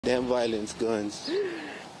Damn violence, guns.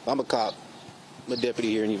 I'm a cop. I'm a deputy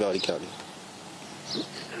here in Uvalde County.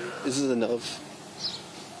 This is enough.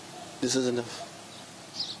 This is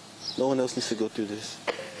enough. No one else needs to go through this.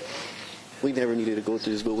 We never needed to go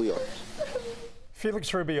through this, but we are.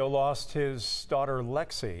 Felix Rubio lost his daughter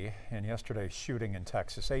Lexi in yesterday's shooting in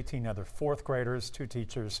Texas. 18 other fourth graders, 2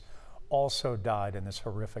 teachers also died in this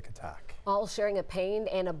horrific attack. All sharing a pain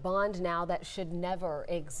and a bond now that should never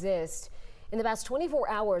exist. In the past 24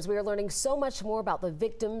 hours, we are learning so much more about the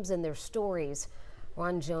victims and their stories.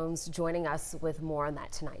 Ron Jones joining us with more on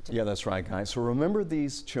that tonight. Yeah, that's right, guys. So remember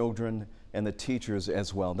these children and the teachers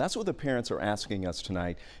as well. That's what the parents are asking us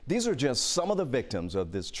tonight. These are just some of the victims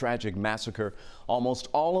of this tragic massacre, almost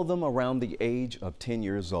all of them around the age of 10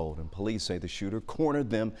 years old. And police say the shooter cornered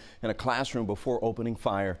them in a classroom before opening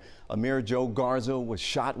fire. Amir Joe Garza was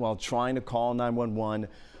shot while trying to call 911.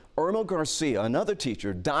 Irma Garcia, another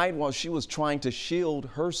teacher, died while she was trying to shield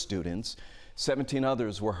her students. 17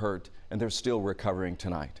 others were hurt, and they're still recovering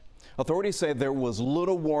tonight. Authorities say there was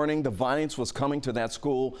little warning the violence was coming to that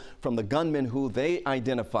school from the gunman who they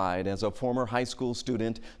identified as a former high school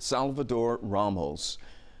student, Salvador Ramos.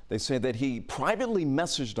 They say that he privately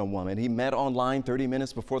messaged a woman he met online 30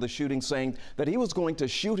 minutes before the shooting saying that he was going to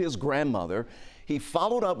shoot his grandmother. He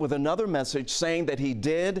followed up with another message saying that he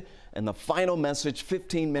did, and the final message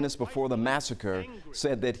 15 minutes before the massacre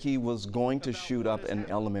said that he was going to shoot up an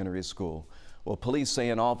elementary school. Well, police say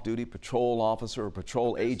an off-duty patrol officer, a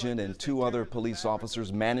patrol agent, and 2 other police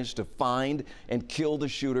officers managed to find and kill the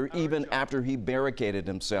shooter even after he barricaded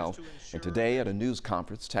himself. And today at a news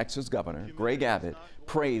conference, Texas Governor Greg Abbott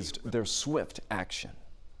praised their swift action.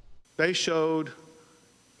 They showed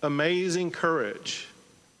amazing courage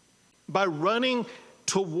by running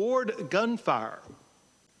toward gunfire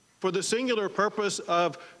for the singular purpose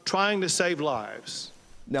of trying to save lives.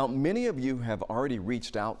 Now, many of you have already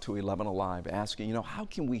reached out to 11 Alive asking, how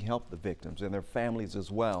can we help the victims and their families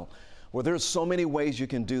as well? Well, there's so many ways you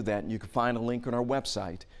can do that, and you can find a link on our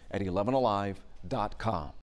website at 11alive.com.